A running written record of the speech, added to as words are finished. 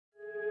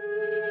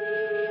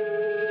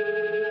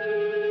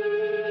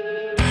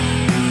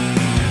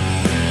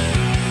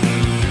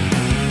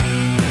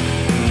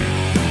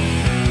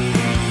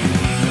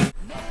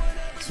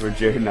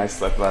Jared and I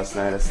slept last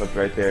night, I slept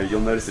right there.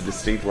 You'll notice a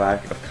distinct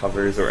lack of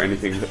covers or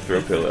anything to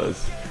throw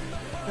pillows.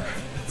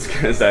 That's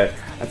because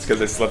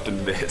I slept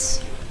in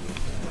this.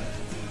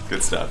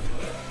 Good stuff.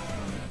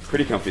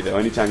 Pretty comfy though.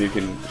 Anytime you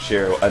can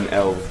share an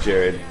L with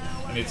Jared.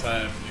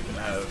 Anytime you can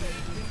have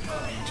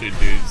two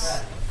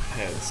dudes'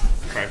 heads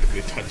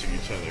practically touching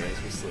each other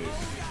as we sleep.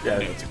 Yeah.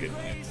 You know it's a good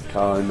night.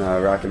 Colin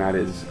rocking out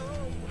his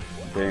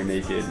bare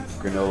naked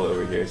granola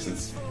over here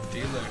since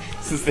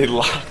they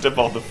locked up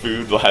all the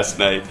food last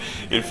night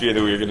in fear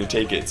that we were going to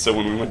take it. So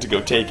when we went to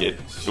go take it,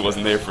 it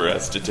wasn't there for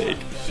us to take.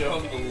 Show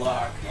them the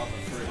lock on the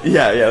fridge.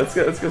 Yeah,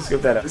 let's go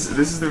scope that out. This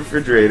is the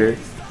refrigerator,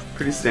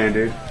 pretty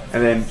standard,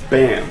 and then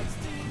bam.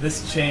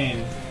 This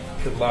chain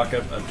could lock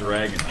up a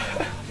dragon.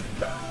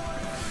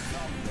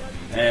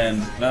 And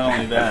not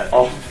only that,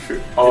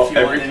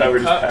 every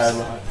cupboard is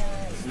padlocked.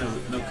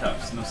 No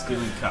cups, no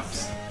stealing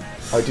cups.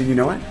 Oh, dude, you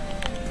know what?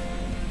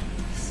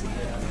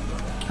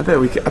 I bet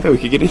we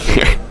could get in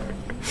here.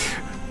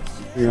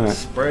 Yeah.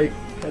 Sprite,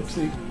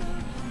 Pepsi.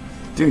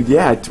 Dude,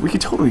 yeah, we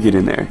could totally get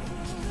in there.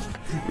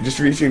 Just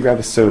reach and grab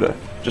a soda,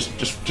 just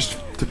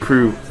to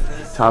prove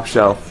top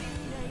shelf.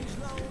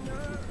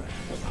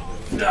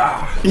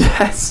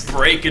 Yes.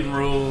 Breaking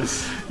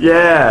rules.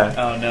 Yeah.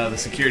 Oh no, the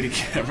security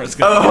camera's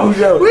gonna. Oh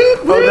no.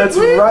 Oh, that's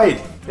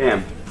right.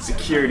 Damn.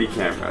 Security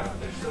camera.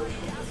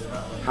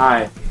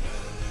 Hi.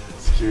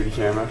 Security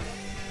camera.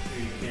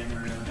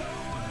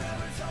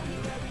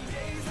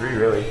 Three,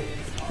 really.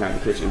 Not in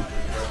the kitchen.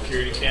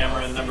 Security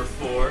camera number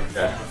 4.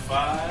 Yeah. Number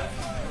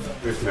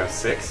 5. There's now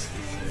 6.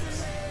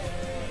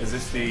 Is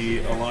this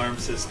the alarm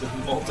system?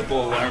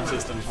 Multiple alarm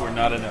systems were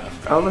not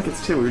enough. Oh look,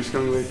 it's 2. We were just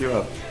going to wake you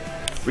up.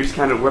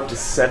 We're up to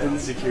 7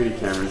 security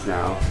cameras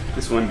now.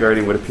 This one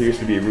guarding what appears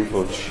to be a room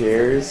full of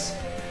chairs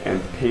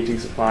and painting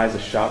supplies, a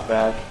shop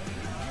vac.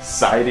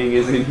 Siding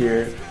is in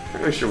here. I'm not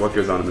really sure what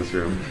goes on in this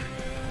room.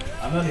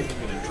 I'm not even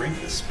going to drink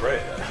this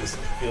Sprite. I just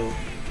feel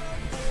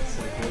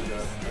so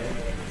good.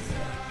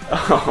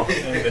 Oh.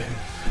 Hey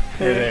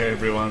there,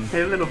 everyone.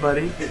 Hey, little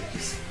buddy.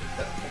 It's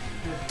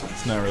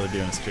not really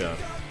doing its job.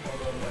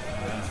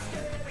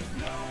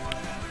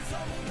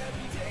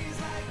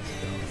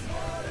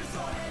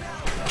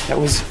 That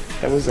was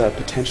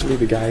potentially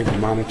the guy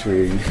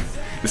monitoring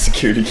the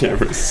security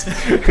cameras.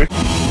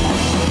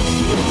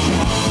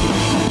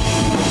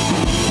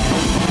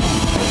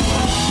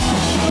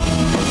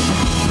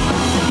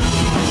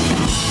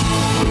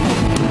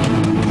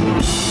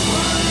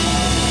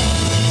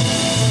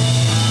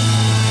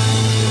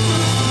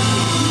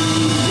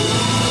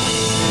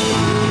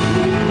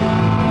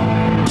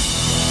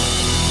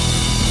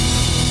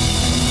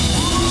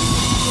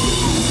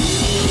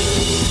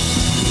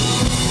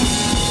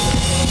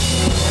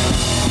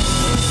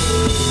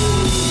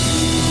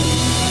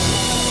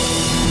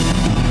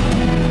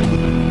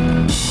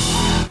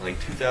 Like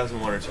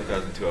 2001 or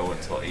 2002, I went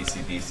and saw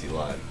AC/DC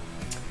live,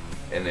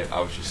 and I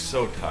was just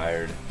so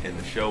tired, and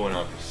the show went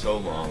on for so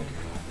long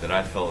that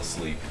I fell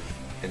asleep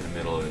in the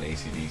middle of an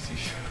AC/DC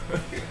show.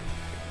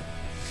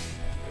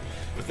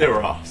 But they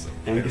were awesome.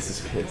 Angus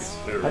is pissed.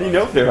 How do you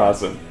know if they're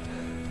awesome?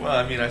 Well,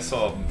 I mean, I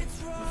saw the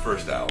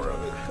first hour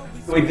of it.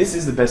 Wait, this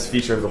is the best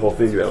feature of the whole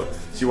thing, though.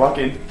 So you walk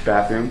in,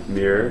 bathroom,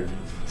 mirror,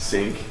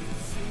 sink,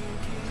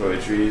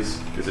 toiletries.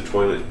 There's a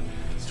toilet.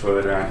 There's a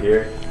toilet around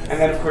here, and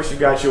then of course you've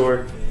got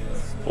your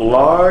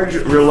large,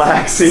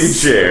 relaxing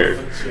chair.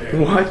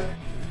 What?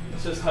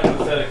 Let's just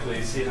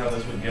hypothetically see how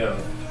this would go.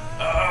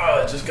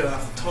 I just got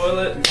off the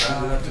toilet.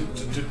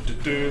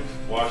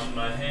 Washing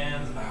my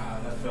hands.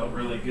 That felt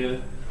really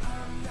good.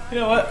 You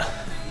know what?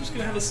 I'm just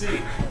gonna have a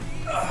seat.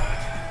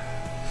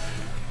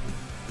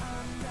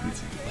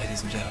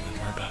 Ladies and gentlemen,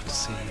 we're about to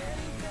see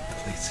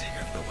the lead singer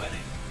of the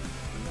wedding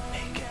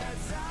naked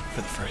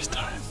for the first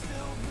time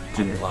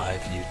on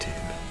live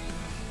YouTube.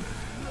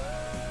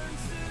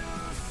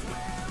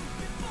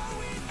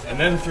 And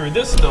then through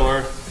this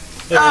door.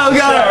 Oh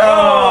god!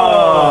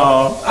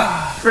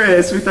 Oh!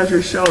 Chris, we thought you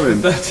were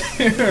Sheldon. That's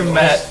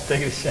Matt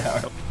taking a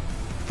shower.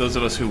 Those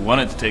of us who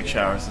wanted to take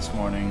showers this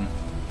morning,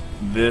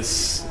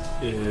 this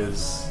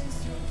is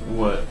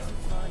what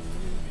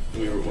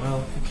we were.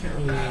 Well, you can't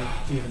really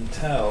even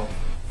tell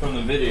from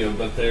the video,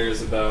 but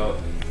there's about,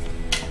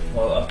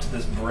 well, up to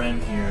this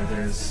brim here,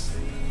 there's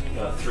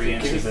about 3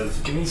 inches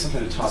of Give me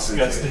something to toss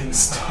disgusting into.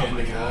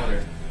 standing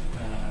water.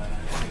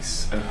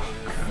 Nice. Oh,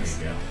 There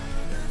you go.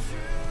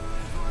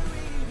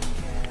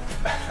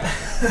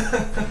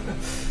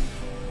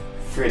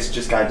 Chris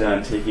just got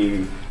done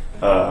taking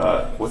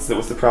what's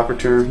the proper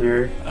term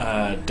here?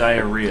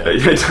 Diarrhea.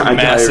 Diarrhea.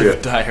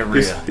 Massive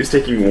diarrhea. He's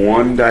taking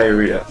one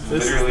diarrhea.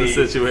 This Literally, is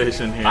the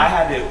situation here. I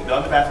had to. The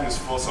other bathroom was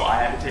full, so I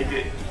had to take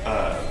it.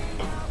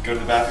 Go to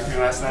the bathroom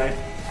here last night,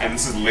 and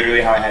this is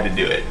literally how I had to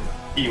do it.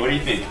 E, what do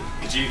you think?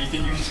 You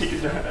think you could take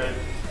a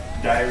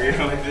diarrhea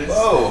like this?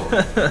 Whoa!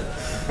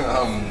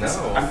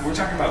 No. We're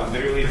talking about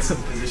literally the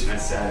position I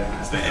sat in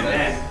last night, and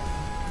then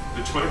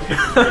the toilet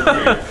paper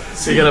right here.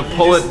 So you gotta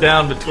pull it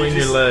down between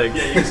your legs.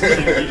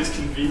 Yeah, you just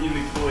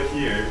conveniently pull it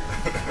here.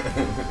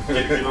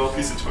 Get a little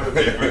piece of toilet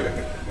paper.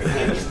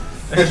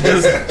 And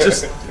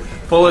just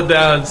Pull it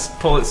down,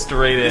 pull it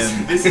straight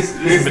in. This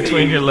is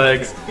between your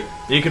legs.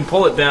 You can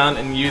pull it down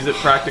and use it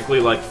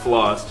practically like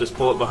floss. Just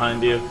pull it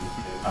behind you.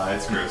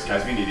 It's gross,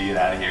 guys. We need to get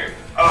out of here.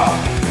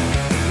 Oh.